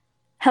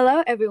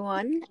Hello,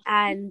 everyone,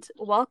 and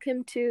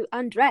welcome to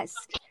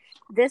Undressed.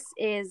 This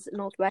is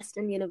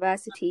Northwestern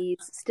University's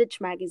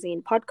Stitch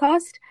Magazine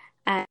podcast,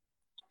 and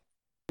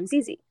I'm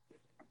Zizi.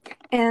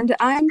 And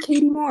I'm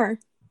Katie Moore.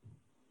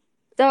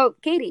 So,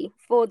 Katie,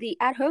 for the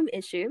at-home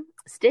issue,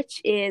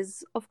 Stitch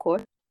is, of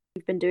course,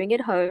 we've been doing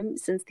it home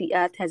since the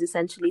Earth has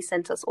essentially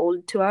sent us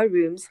all to our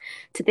rooms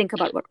to think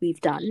about what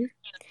we've done.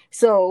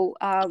 So,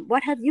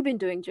 what have you been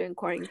doing during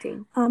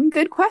quarantine?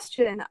 Good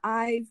question.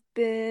 I've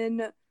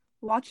been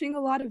watching a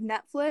lot of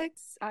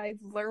Netflix. I've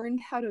learned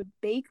how to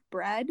bake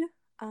bread.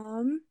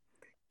 Woohoo.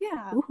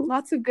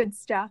 Lots of good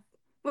stuff.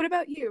 What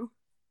about you?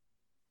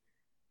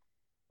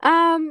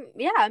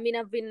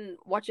 I've been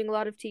watching a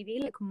lot of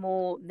TV, like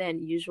more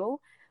than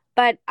usual.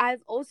 But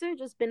I've also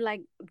just been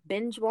like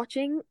binge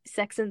watching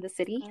Sex and the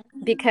City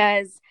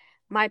because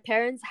my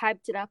parents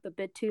hyped it up a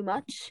bit too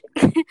much.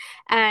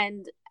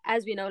 And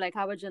as we know, like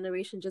our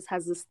generation just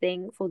has this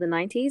thing for the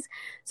 90s.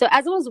 So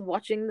as I was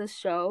watching the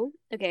show,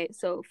 okay,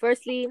 so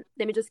firstly,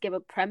 let me just give a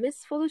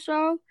premise for the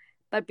show.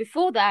 But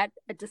before that,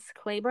 a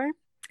disclaimer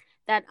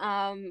that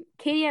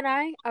Katie and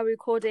I are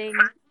recording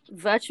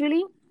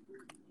virtually.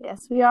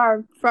 Yes, we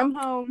are from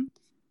home.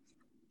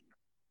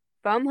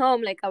 From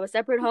home, like our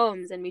separate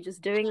homes, and we're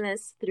just doing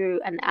this through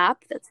an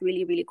app that's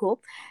really, really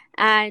cool.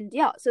 And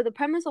yeah, so the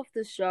premise of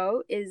the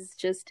show is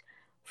just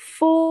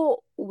four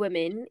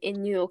women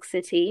in New York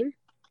City,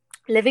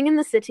 living in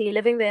the city,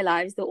 living their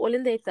lives. They're all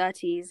in their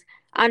 30s,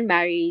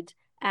 unmarried,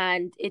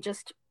 and it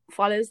just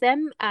follows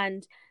them.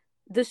 And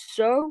the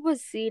show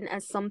was seen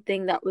as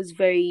something that was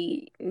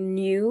very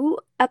new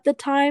at the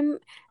time,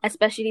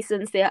 especially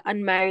since they're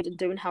unmarried and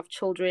don't have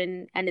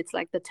children, and it's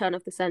like the turn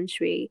of the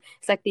century.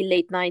 It's like the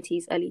late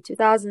 90s, early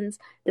 2000s.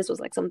 This was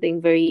like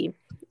something very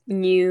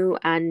new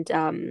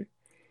and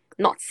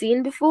not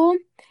seen before.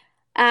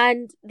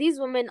 And these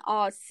women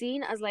are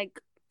seen as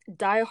like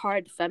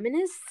diehard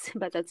feminists,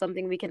 but that's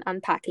something we can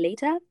unpack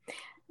later.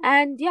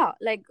 And yeah,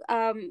 like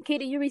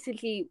Katie, you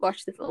recently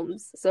watched the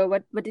films. So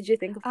what did you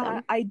think of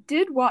them? I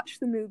did watch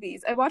the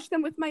movies. I watched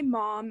them with my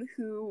mom,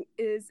 who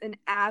is an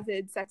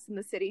avid Sex and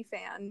the City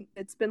fan.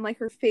 It's been like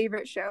her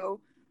favorite show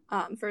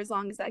for as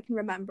long as I can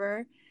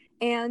remember.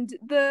 And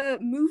the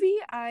movie,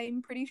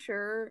 I'm pretty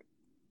sure,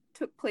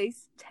 took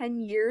place 10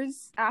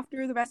 years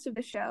after the rest of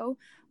the show,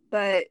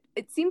 but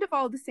it seemed to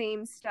follow the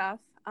same stuff.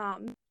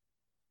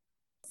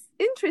 It's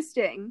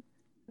interesting,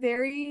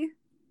 very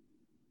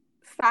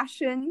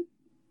fashion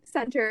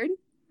centered,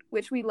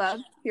 which we love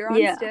here on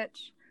Yeah.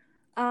 Stitch.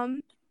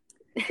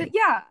 But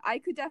yeah, I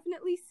could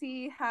definitely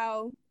see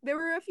how there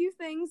were a few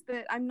things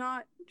that I'm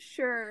not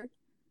sure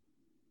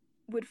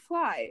would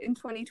fly in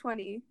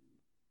 2020.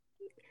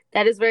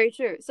 That is very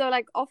true. So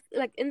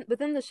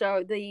within the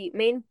show, the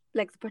main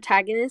like the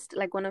protagonist,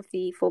 like one of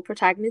the four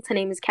protagonists, her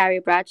name is Carrie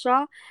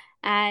Bradshaw,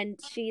 and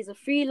she's a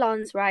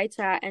freelance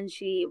writer, and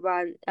she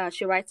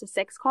writes a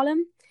sex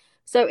column.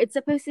 So it's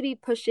supposed to be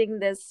pushing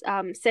this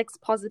sex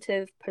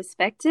positive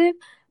perspective,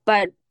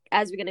 but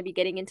as we're going to be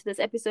getting into this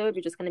episode,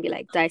 we're just going to be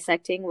like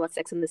dissecting what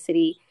Sex and the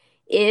City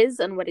is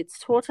and what it's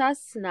taught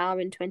us now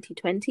in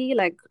 2020,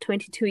 like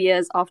 22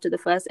 years after the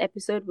first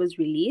episode was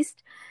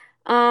released.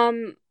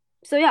 So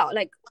yeah,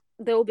 like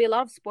there will be a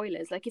lot of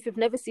spoilers. Like if you've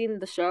never seen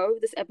the show,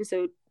 this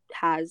episode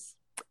has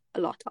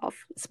a lot of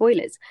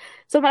spoilers.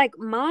 So like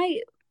my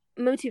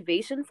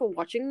motivation for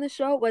watching the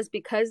show was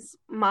because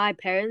my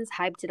parents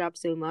hyped it up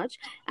so much,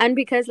 and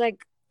because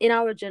like in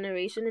our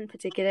generation in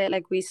particular,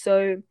 like we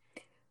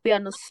are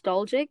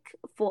nostalgic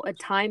for a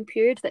time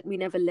period that we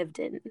never lived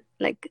in,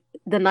 like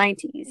the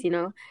 90s, you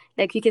know?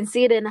 Like you can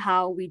see it in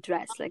how we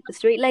dress, like the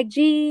straight leg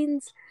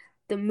jeans,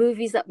 the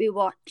movies that we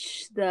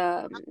watch,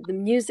 the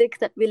music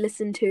that we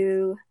listen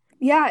to.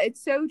 Yeah,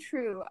 it's so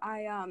true.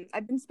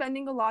 I've been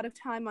spending a lot of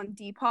time on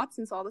Depop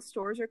since all the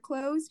stores are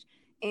closed,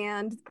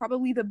 and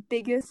probably the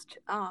biggest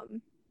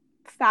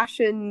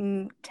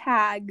fashion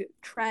tag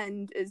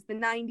trend is the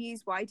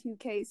 90s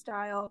Y2K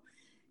style.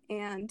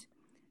 And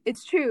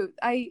it's true.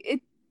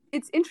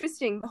 It's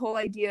interesting, the whole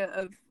idea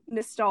of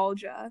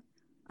nostalgia,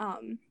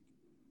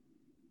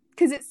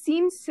 because it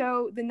seems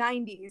so, the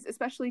 90s,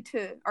 especially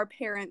to our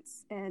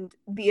parents and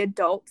the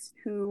adults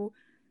who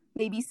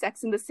maybe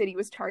Sex and the City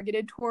was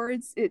targeted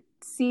towards, it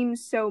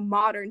seems so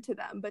modern to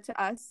them, but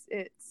to us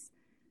it's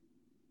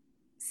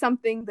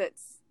something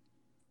that's,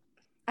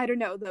 I don't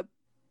know, the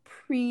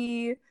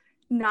pre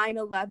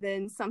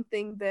 9/11,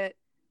 something that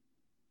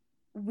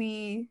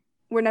we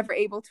were never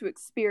able to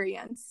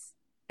experience,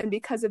 and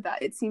because of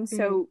that it seems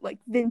so like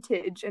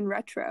vintage and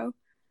retro.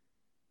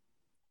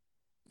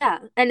 Yeah,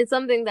 and it's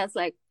something that's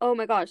like, oh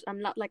my gosh,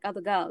 I'm not like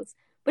other girls,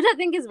 which I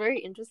think is very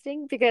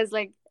interesting because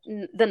like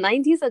the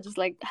 90s are just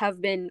like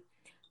have been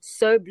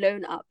so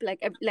blown up.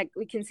 Like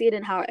we can see it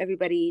in how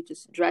everybody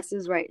just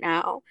dresses right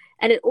now,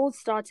 and it all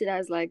started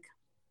as like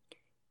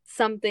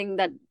something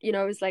that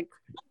is like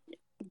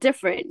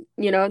different,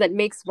 that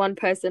makes one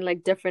person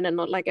like different and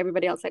not like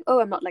everybody else. Like, oh,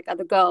 I'm not like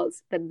other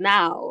girls. But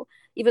now,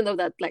 even though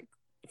that like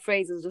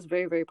phrase is just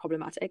very, very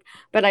problematic,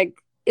 but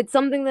like it's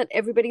something that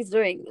everybody's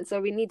doing, and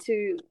so we need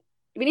to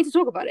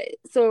talk about it.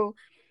 So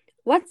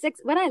what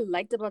I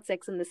liked about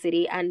Sex in the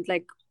City, and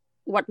like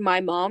what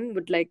my mom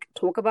would like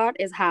talk about,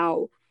 is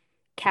how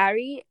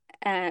Carrie,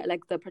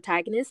 like the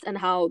protagonist, and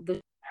how the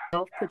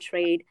show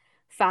portrayed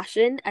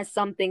fashion as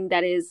something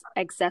that is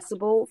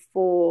accessible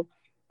for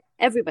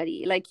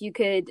everybody. Like you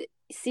could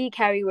see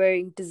Carrie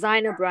wearing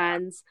designer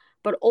brands,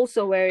 but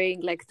also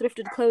wearing like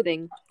thrifted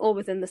clothing, all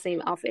within the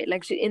same outfit.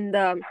 Like she in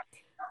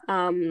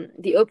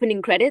the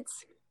opening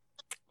credits,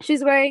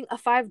 she's wearing a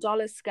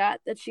 $5 skirt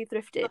that she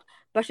thrifted,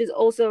 but she's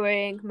also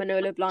wearing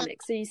Manolo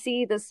Blahnik. So you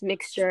see this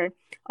mixture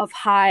of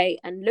high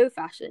and low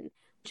fashion,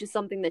 which is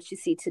something that you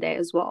see today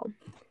as well.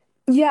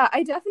 Yeah,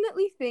 I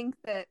definitely think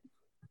that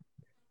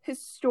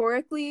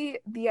historically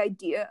the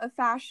idea of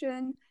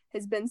fashion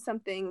has been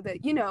something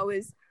that, you know,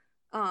 is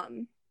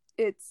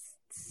it's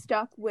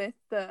stuck with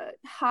the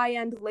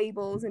high-end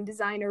labels and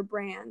designer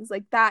brands.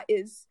 Like that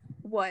is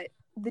what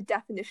the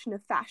definition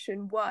of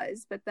fashion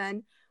was. But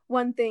then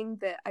one thing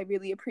that I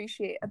really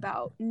appreciate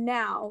about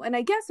now, and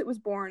I guess it was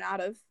born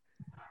out of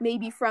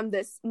maybe from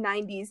this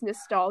 90s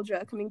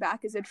nostalgia coming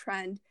back as a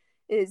trend,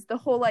 is the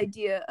whole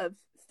idea of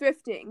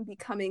thrifting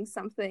becoming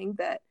something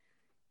that,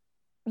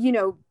 you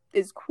know,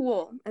 is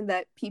cool and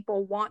that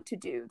people want to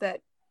do,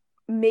 that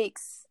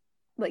makes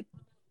like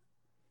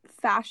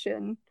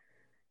fashion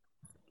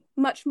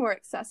much more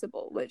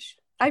accessible, which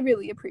I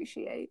really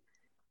appreciate.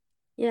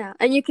 Yeah,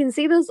 and you can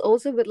see this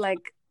also with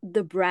like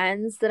the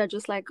brands that are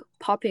just like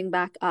popping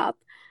back up,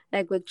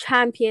 like with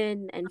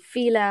Champion and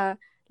Fila.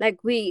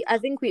 I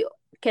think we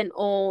can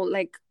all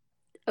like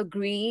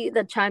agree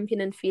that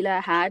Champion and Fila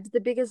had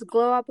the biggest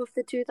glow up of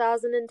the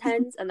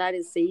 2010s, and that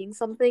is saying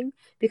something,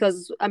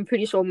 because I'm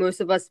pretty sure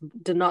most of us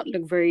did not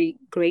look very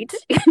great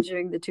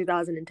during the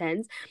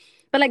 2010s.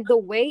 But like the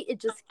way it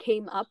just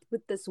came up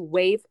with this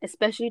wave,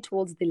 especially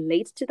towards the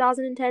late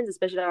 2010s,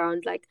 especially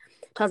around like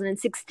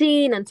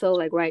 2016 until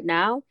like right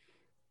now,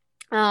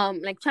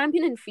 like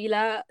Champion and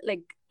Fila,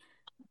 like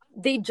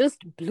they just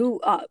blew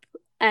up.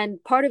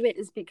 And part of it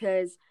is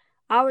because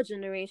our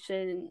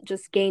generation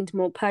just gained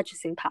more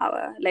purchasing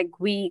power. Like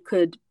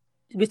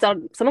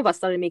some of us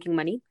started making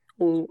money,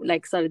 or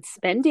like started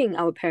spending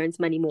our parents'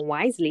 money more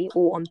wisely,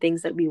 or on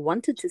things that we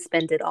wanted to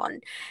spend it on.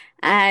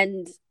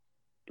 And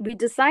we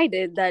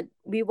decided that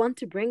we want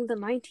to bring the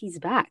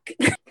 90s back.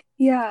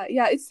 Yeah,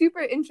 it's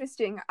super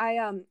interesting. I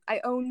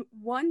own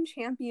one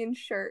Champion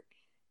shirt,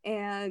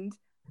 and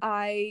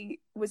I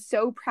was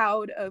so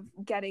proud of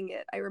getting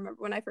it. I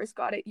remember when I first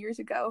got it years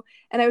ago,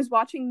 and I was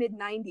watching mid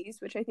 90s,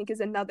 which I think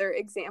is another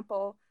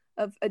example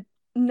of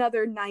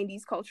another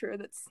 90s culture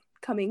that's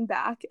coming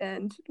back,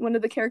 and one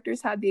of the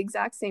characters had the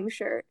exact same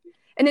shirt.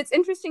 And it's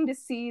interesting to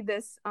see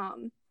this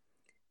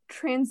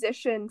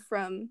transition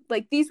from,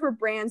 like, these were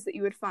brands that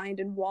you would find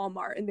in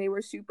Walmart and they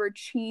were super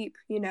cheap,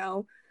 you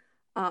know,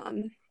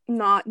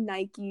 not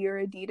Nike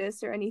or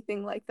Adidas or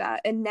anything like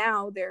that. And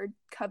now they're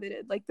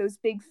coveted, like those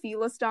big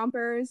Fila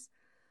stompers,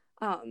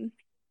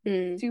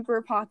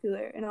 super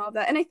popular and all of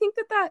that. And I think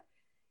that that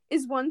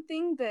is one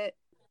thing that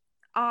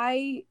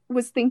I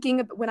was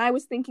thinking of when I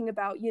was thinking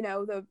about, you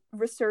know, the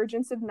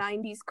resurgence of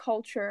 90s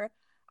culture.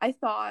 I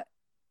thought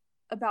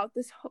about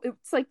this,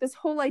 it's like this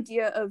whole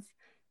idea of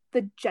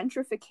the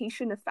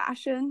gentrification of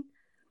fashion,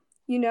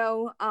 you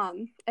know,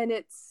 and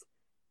it's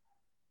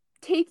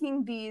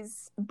taking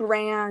these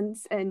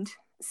brands and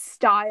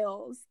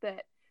styles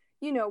that,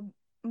 you know,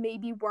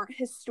 maybe weren't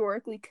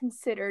historically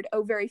considered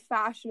very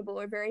fashionable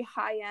or very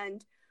high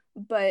end,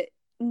 but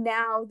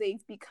now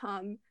they've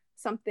become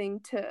something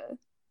to,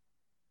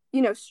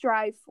 you know,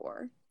 strive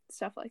for,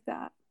 stuff like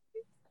that.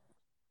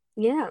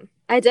 Yeah,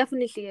 I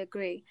definitely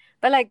agree.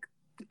 But like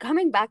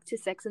coming back to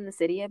Sex in the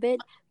City a bit,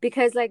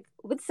 because like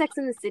with Sex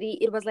in the City,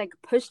 it was like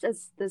pushed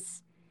as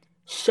this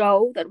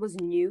show that was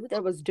new,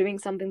 that was doing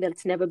something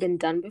that's never been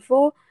done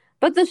before.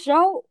 But the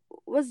show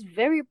was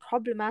very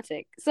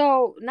problematic.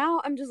 So now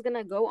I'm just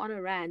gonna go on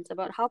a rant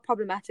about how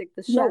problematic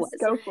the show Yes, was.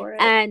 go for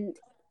it. And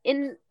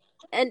in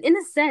in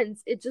a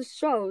sense, it just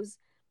shows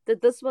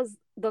that this was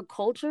the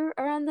culture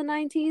around the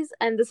 90s,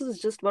 and this is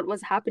just what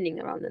was happening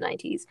around the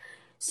 90s.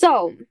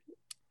 So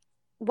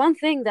one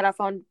thing that I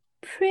found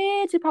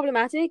pretty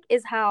problematic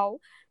is how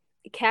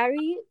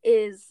Carrie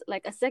is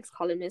like a sex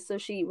columnist, so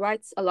she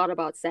writes a lot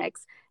about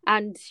sex,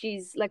 and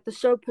she's like the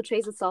show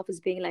portrays itself as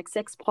being like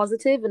sex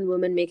positive and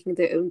women making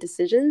their own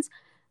decisions.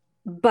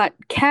 But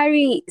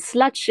Carrie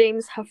slut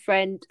shames her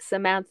friend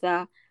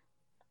Samantha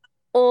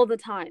all the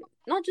time.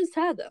 Not just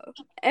her though,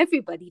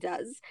 everybody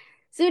does.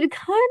 So it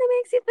kind of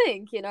makes you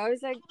think, you know,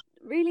 it's like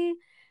really.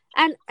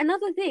 And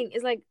another thing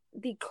is like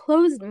the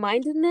closed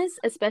mindedness,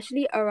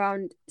 especially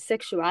around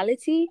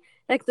sexuality.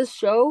 Like the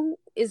show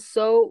is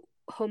so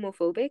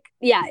homophobic.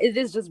 Yeah, it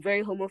is just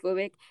very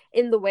homophobic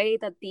in the way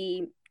that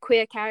the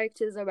queer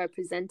characters are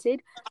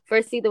represented.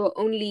 Firstly, there were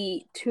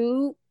only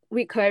two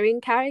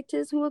recurring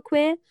characters who were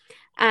queer,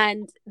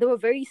 and they were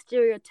very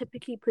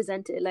stereotypically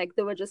presented. Like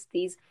they were just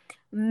these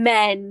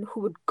men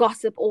who would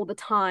gossip all the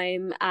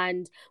time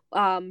and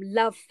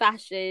love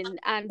fashion,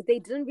 and they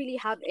didn't really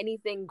have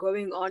anything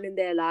going on in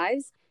their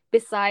lives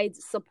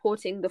besides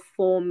supporting the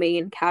four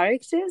main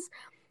characters.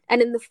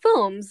 And in the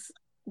films,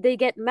 they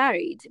get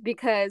married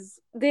because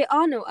there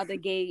are no other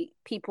gay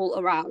people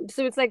around.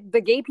 So it's like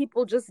the gay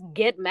people just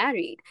get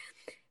married.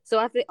 So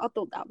I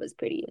thought that was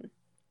pretty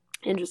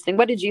interesting.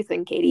 What did you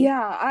think, Katie?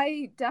 Yeah,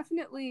 I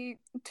definitely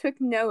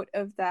took note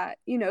of that.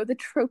 You know, the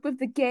trope of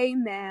the gay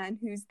man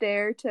who's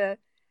there to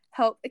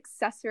help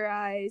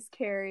accessorize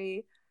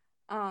Carrie.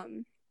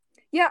 Um,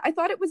 yeah, I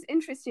thought it was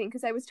interesting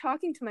because I was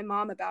talking to my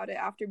mom about it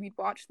after we'd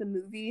watched the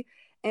movie,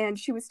 and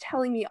she was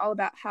telling me all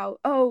about how,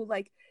 oh,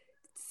 like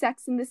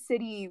Sex in the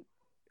City,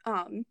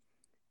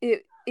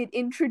 it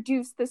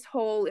introduced this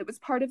whole, it was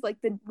part of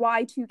like the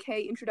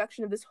Y2K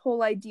introduction of this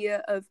whole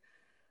idea of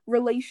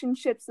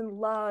relationships and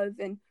love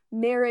and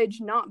marriage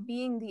not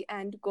being the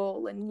end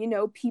goal, and you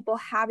know, people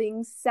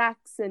having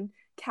sex and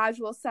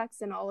casual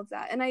sex and all of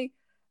that.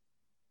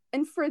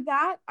 And for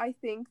that, I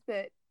think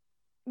that,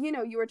 you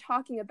know, you were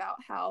talking about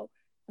how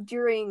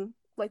during,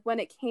 like, when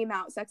it came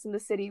out, Sex in the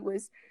City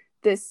was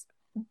this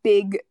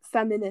big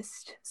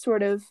feminist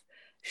sort of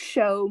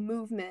show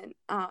movement,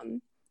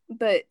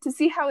 but to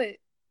see how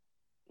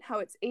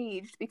it's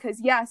aged, because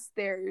yes,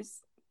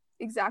 there's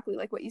exactly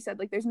like what you said,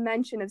 like there's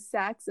mention of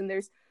sex, and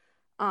there's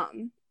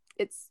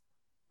it's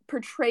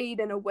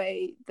portrayed in a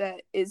way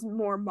that is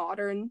more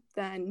modern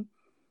than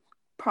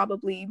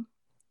probably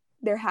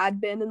there had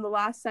been in the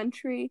last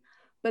century.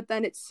 But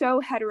then it's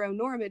so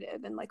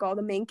heteronormative, and like all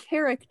the main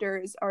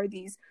characters are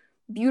these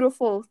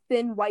beautiful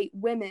thin white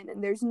women,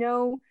 and there's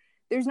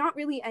not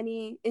really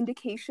any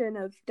indication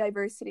of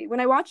diversity.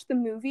 When I watched the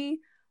movie,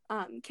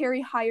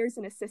 Carrie hires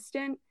an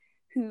assistant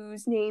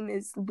whose name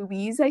is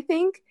Louise, I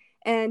think,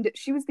 and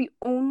she was the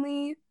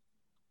only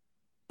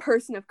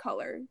person of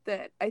color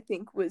that I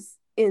think was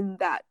in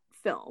that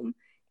film.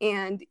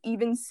 And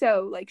even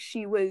so, like,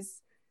 she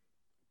was,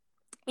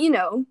 you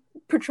know,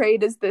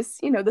 portrayed as this,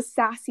 you know, the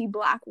sassy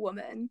black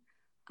woman,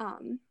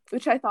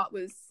 which I thought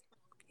was,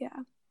 yeah.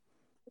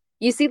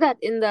 You see that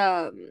in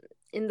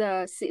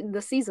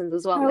the seasons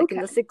as well, Oh, like in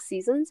okay. the 6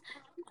 seasons.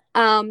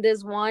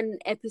 There's one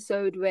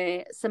episode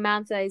where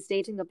Samantha is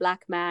dating a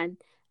black man,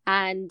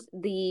 and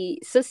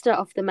the sister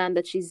of the man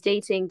that she's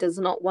dating does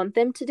not want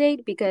them to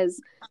date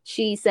because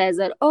she says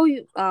that, oh,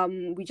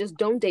 we just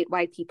don't date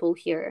white people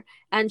here.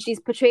 And she's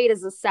portrayed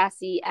as a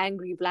sassy,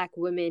 angry black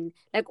woman,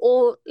 like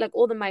all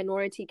the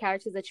minority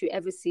characters that you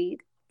ever see.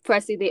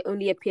 Firstly, they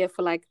only appear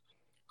for like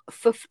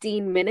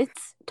 15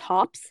 minutes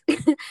tops.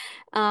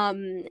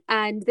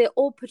 And they're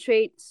all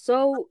portrayed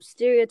so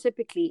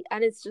stereotypically,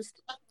 and it's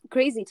just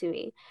crazy to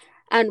me.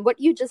 And what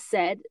you just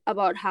said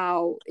about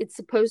how it's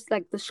supposed,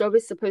 like, the show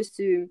is supposed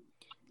to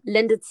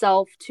lend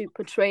itself to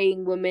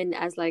portraying women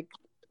as like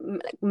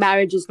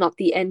marriage is not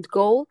the end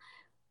goal,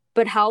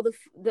 but how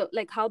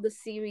how the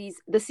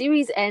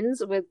series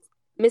ends with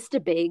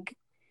Mr. Big,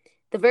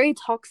 the very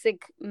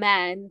toxic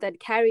man that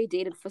Carrie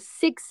dated for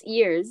 6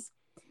 years.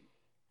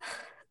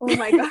 Oh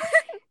my god.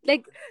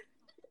 Like,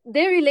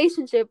 their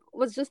relationship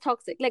was just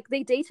toxic. Like,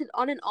 they dated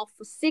on and off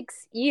for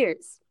 6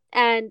 years,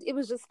 and it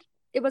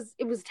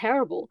was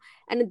terrible.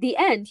 And at the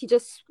end, he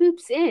just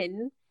swoops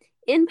in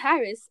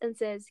Paris and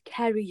says,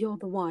 "Carrie, you're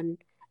the one."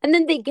 And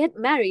then they get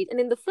married, and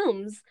in the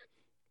films,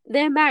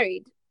 they're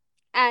married,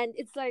 and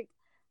it's like,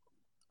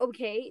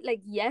 okay,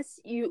 like, yes,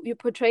 you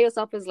portray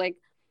yourself as like,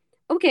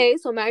 okay,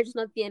 so marriage is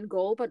not the end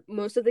goal, but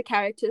most of the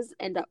characters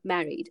end up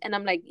married, and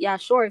I'm like, yeah,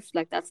 sure, if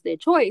like that's their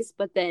choice,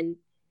 but then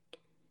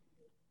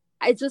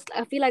I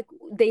feel like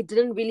they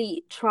didn't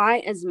really try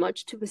as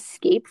much to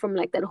escape from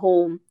like that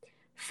whole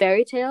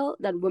fairy tale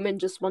that women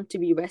just want to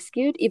be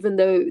rescued, even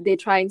though they're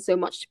trying so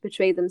much to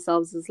portray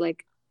themselves as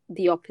like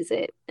the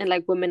opposite, and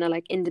like women are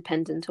like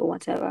independent or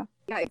whatever.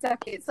 Yeah,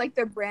 exactly. It's like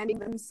they're branding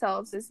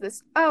themselves as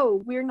this,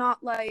 oh, we're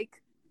not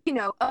like, you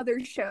know, other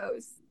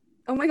shows.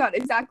 Oh my god,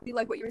 exactly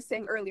like what you were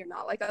saying earlier,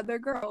 not like other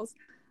girls.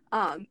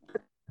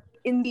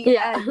 In the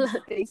Yeah.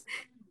 end,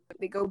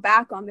 they go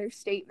back on their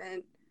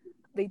statement.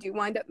 They do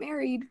wind up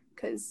married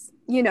because,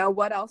 you know,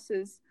 what else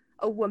is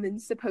a woman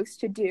supposed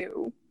to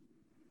do?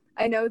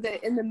 I know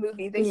that in the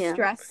movie they Yeah.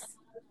 stress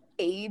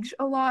age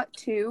a lot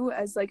too,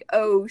 as like,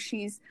 oh,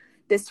 she's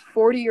this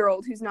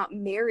 40-year-old who's not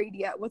married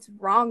yet. What's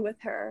wrong with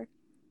her?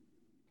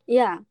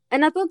 Yeah.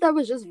 And I thought that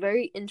was just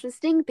very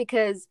interesting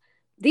because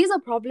these are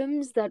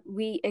problems that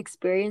we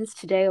experience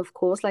today, of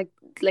course. Like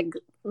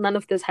none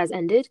of this has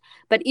ended.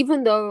 But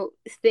even though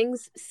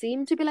things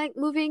seem to be like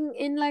moving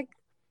in like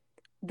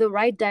the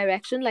right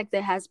direction, like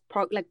there has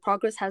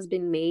progress has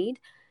been made.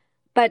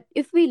 But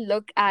if we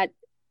look at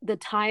the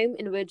time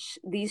in which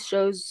these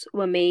shows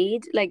were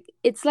made, like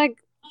it's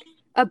like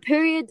a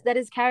period that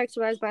is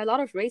characterized by a lot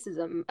of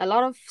racism, a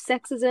lot of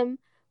sexism,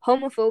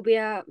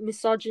 homophobia,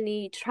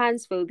 misogyny,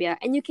 transphobia.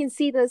 And you can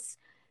see this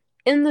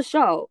in the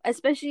show,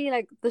 especially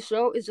like the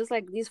show is just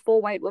like these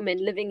four white women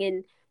living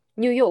in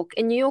New York.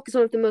 And New York is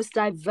one of the most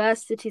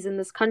diverse cities in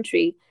this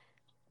country,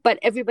 but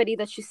everybody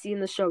that you see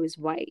in the show is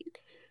white.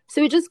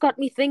 So it just got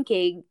me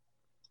thinking,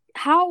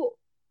 how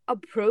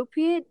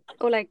appropriate,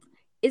 or like,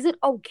 is it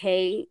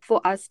okay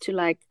for us to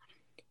like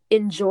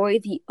enjoy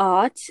the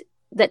art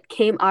that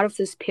came out of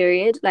this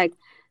period? Like,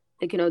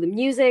 like, the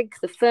music,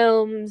 the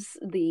films,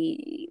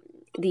 the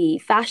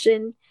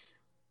fashion,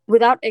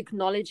 without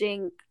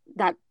acknowledging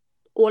that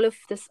all of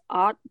this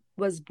art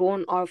was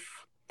born of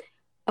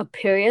a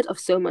period of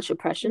so much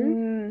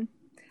oppression.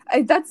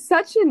 That's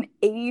such an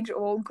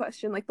age-old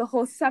question, like the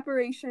whole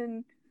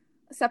separating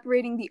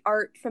the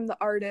art from the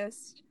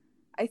artist.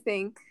 I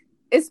think,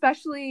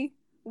 especially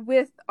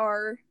with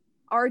our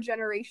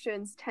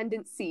generation's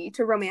tendency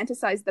to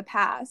romanticize the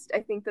past, I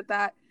think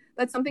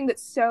that's something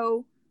that's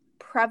so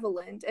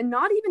prevalent, and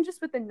not even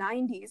just with the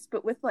 90s,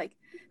 but with like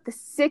the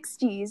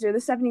 60s or the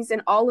 70s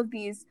and all of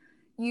these.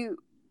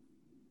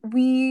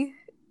 We,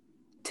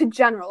 to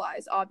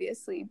generalize,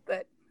 obviously,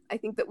 but I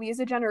think that we as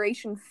a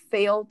generation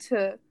fail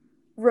to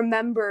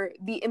remember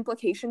the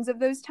implications of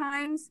those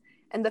times,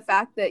 and the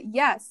fact that,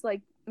 yes,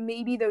 like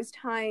maybe those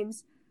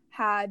times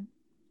had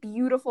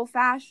beautiful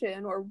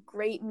fashion or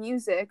great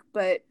music,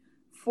 but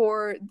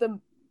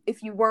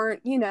if you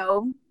weren't,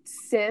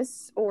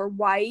 cis or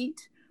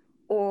white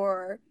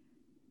or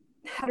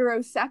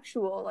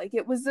heterosexual, like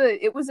it was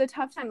a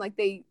tough time. Like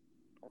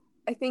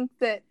I think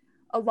that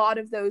a lot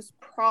of those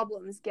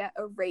problems get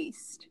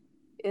erased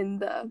in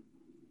the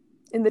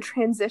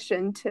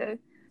transition to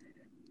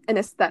an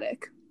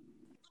aesthetic.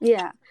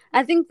 Yeah,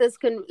 I think this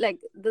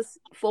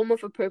form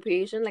of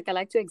appropriation, like I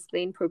like to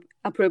explain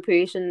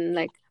appropriation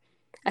like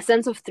a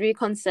sense of three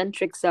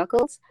concentric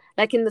circles.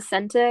 Like in the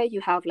center,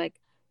 you have like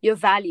your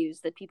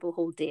values that people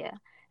hold dear.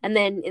 And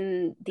then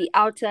in the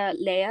outer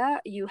layer,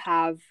 you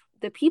have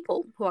the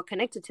people who are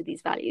connected to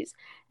these values.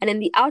 And in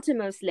the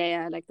outermost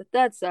layer, like the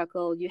third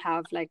circle, you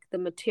have like the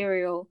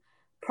material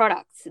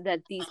products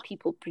that these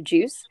people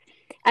produce.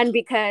 And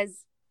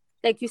because,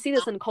 like, you see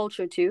this in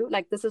culture too,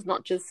 like, this is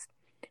not just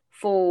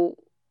for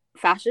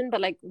fashion,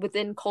 but like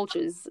within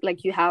cultures,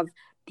 like you have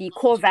the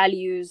core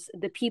values,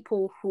 the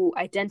people who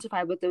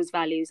identify with those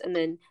values, and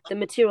then the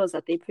materials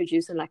that they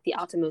produce in like the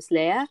outermost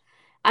layer.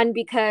 And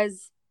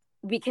because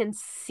we can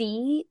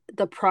see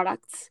the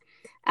products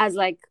as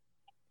like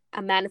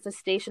a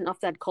manifestation of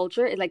that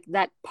culture, like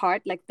that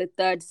part, like the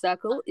third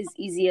circle, is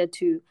easier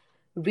to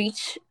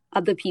reach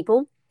other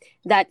people,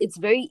 that it's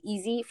very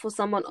easy for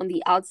someone on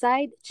the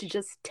outside to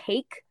just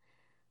take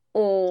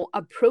or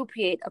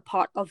appropriate a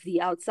part of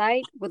the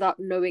outside without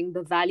knowing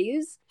the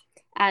values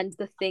and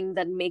the thing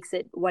that makes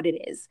it what it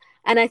is.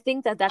 And I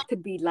think that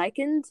could be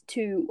likened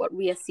to what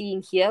we are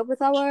seeing here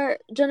with our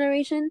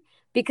generation,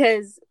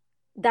 because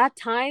that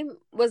time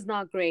was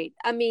not great.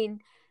 I mean,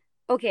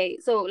 okay,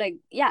 so like,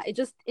 yeah, it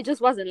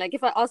just wasn't. Like,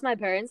 if I asked my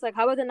parents, like,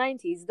 how were the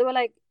 90s? They were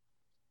like,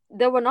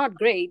 they were not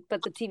great,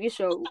 but the TV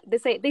show, they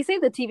say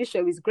the TV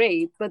show is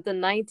great, but the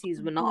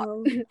 90s were not.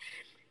 No.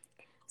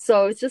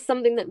 So it's just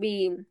something that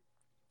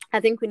I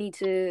think we need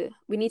to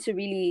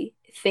really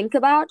think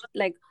about,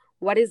 like,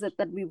 what is it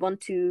that we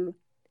want to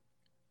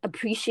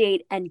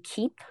appreciate and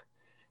keep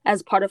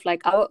as part of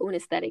like our own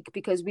aesthetic,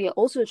 because we are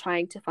also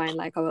trying to find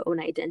like our own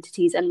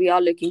identities, and we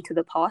are looking to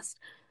the past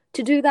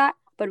to do that,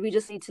 but we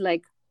just need to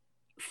like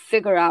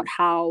figure out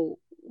how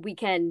we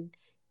can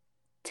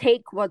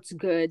take what's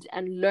good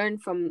and learn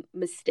from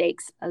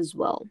mistakes as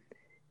well.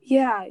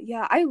 Yeah,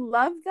 I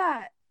love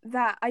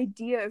that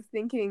idea of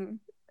thinking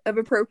of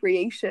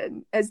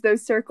appropriation as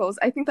those circles.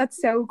 I think that's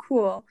so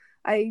cool.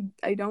 I've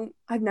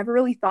never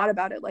really thought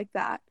about it like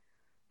that.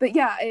 But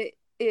yeah,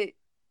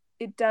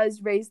 it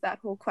does raise that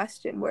whole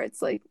question where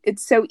it's like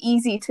it's so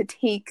easy to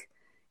take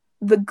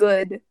the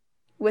good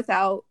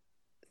without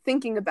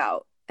thinking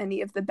about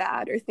any of the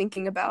bad, or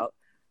thinking about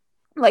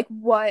like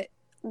what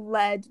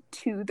led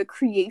to the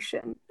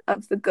creation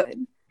of the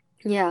good.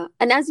 Yeah.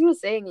 And as you were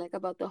saying, like,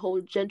 about the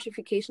whole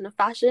gentrification of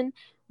fashion,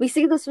 we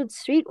see this with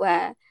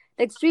streetwear.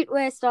 Like,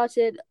 streetwear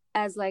started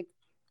as like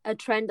a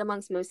trend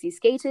amongst mostly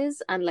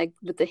skaters and like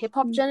with the hip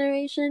hop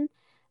generation.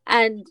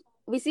 And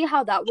we see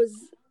how that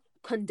was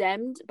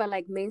condemned by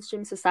like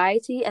mainstream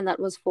society, and that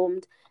was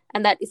formed,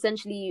 and that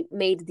essentially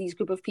made these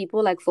group of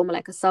people like form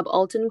like a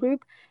subaltern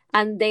group,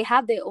 and they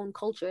have their own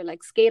culture,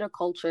 like skater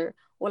culture,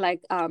 or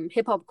like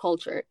hip hop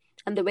culture,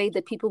 and the way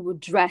that people would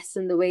dress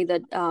and the way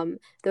that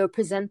they would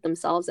present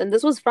themselves, and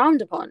this was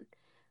frowned upon.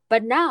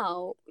 But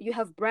now you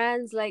have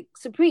brands like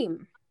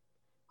Supreme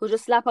who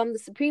just slap on the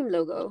Supreme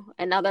logo,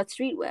 and now that's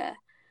streetwear.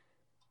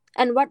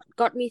 And what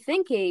got me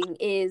thinking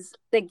is,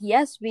 like,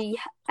 yes, we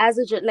as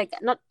like,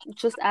 not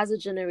just as a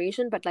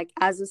generation, but like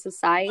as a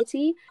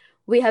society,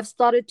 we have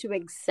started to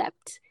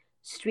accept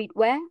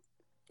streetwear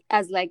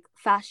as like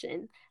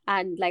fashion,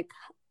 and like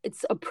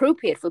it's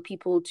appropriate for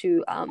people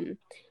to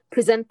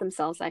present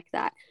themselves like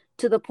that,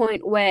 to the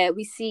point where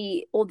we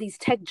see all these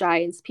tech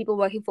giants, people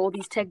working for all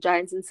these tech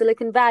giants in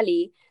Silicon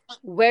Valley,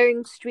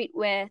 wearing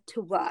streetwear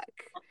to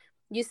work.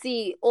 You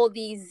see all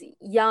these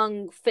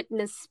young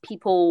fitness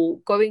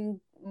people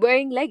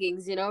wearing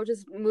leggings,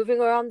 just moving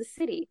around the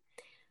city.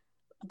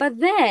 But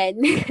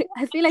then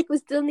I feel like we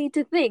still need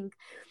to think,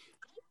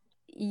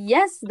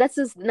 yes, this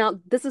is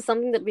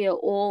something that we are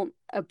all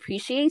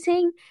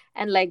appreciating,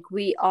 and like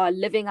we are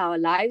living our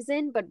lives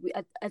in, but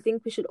I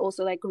think we should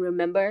also like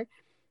remember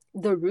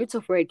the roots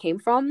of where it came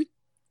from,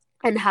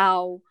 and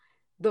how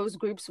those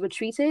groups were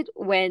treated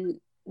when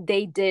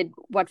they did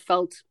what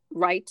felt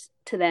right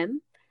to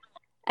them.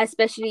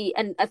 Especially,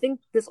 and I think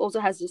this also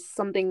has just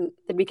something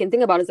that we can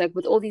think about, is like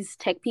with all these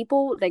tech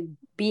people, like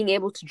being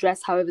able to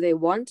dress however they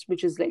want,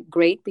 which is like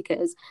great,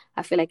 because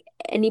I feel like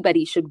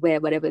anybody should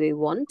wear whatever they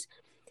want.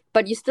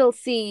 But you still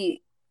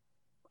see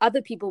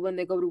other people when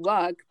they go to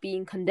work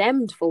being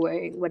condemned for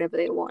wearing whatever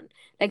they want.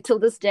 Like till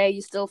this day,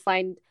 you still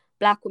find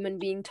Black women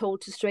being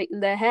told to straighten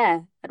their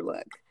hair at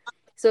work.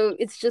 So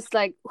it's just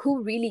like,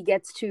 who really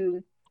gets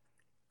to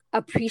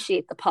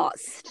appreciate the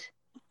past?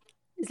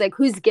 It's like,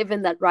 who's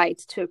given that right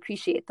to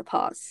appreciate the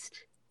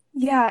past?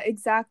 Yeah,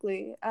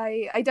 exactly.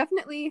 I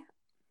definitely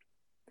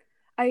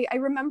I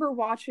remember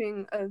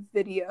watching a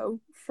video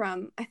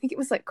from, I think it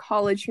was like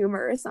College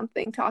Humor or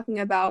something, talking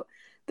about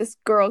this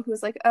girl who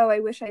was like, oh, I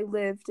wish I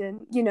lived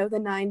in, you know, the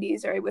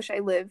 90s, or I wish I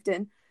lived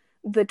in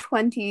the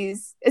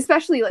 20s,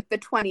 especially like the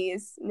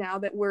 20s, now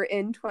that we're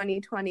in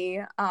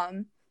 2020.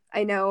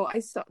 I know I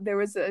saw there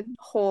was a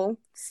whole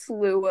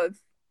slew of,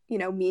 you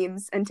know,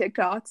 memes and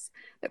TikToks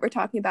that were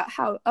talking about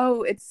how,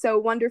 oh, it's so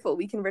wonderful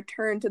we can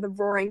return to the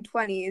roaring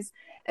 20s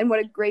and what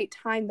a great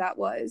time that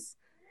was.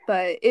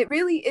 But it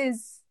really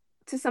is,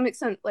 to some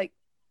extent, like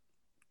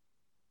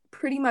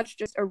pretty much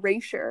just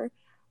erasure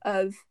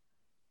of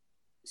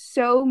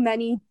so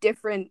many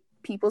different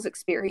people's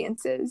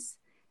experiences.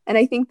 And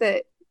I think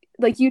that,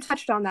 like, you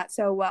touched on that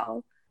so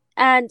well.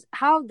 And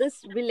how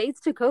this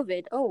relates to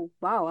COVID. Oh,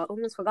 wow, I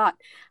almost forgot.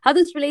 How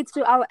this relates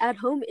to our at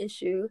home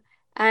issue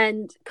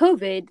and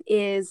COVID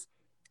is,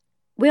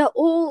 we are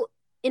all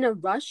in a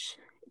rush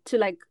to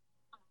like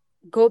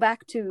go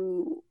back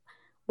to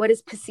what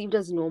is perceived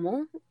as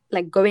normal,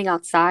 like going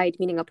outside,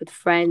 meeting up with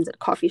friends at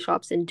coffee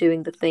shops and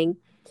doing the thing.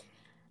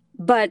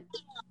 But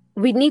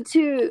we need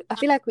to, I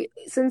feel like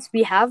since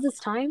we have this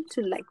time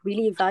to like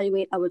really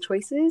evaluate our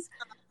choices,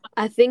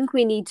 I think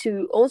we need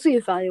to also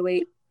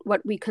evaluate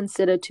what we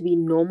consider to be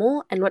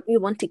normal and what we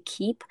want to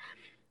keep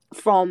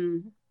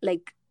from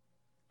like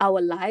our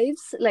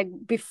lives, like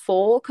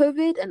before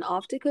COVID and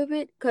after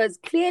COVID, because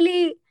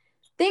clearly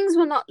things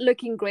were not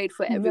looking great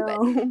for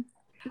everybody.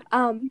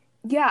 No.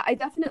 Yeah, I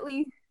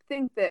definitely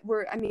think that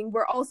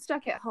we're all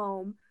stuck at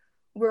home.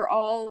 We're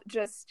all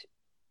just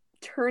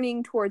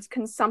turning towards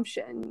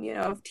consumption, you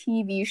know, of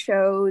TV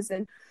shows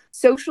and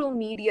social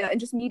media and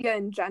just media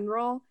in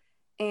general.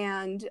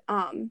 And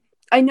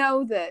I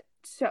know that,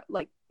 so,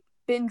 like,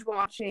 binge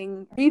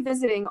watching,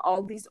 revisiting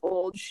all these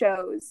old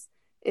shows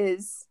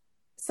is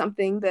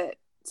something that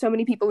so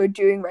many people are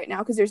doing right now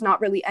because there's not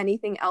really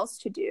anything else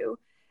to do.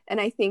 And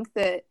I think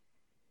that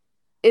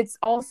it's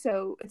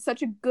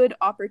such a good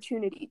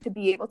opportunity to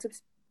be able to,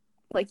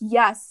 like,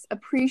 yes,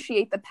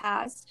 appreciate the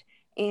past.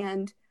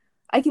 And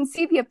I can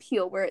see the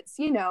appeal where it's,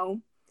 you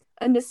know,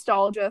 a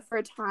nostalgia for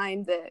a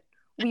time that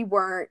we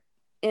weren't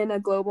in a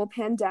global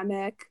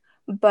pandemic.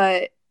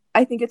 But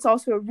I think it's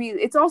also a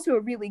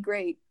really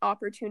great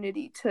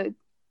opportunity to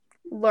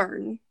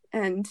learn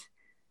and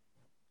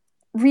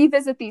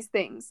revisit these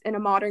things in a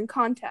modern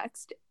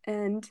context,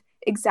 and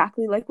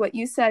exactly like what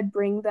you said,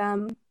 bring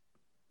the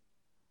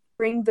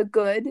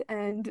good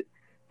and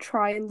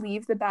try and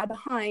leave the bad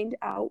behind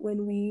out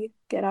when we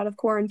get out of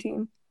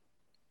quarantine.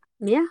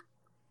 Yeah.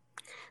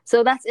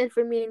 So that's it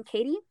for me and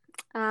Katie.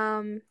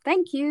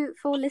 Thank you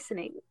for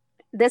listening.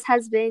 This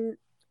has been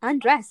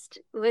Undressed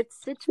with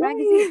Stitch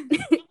Magazine.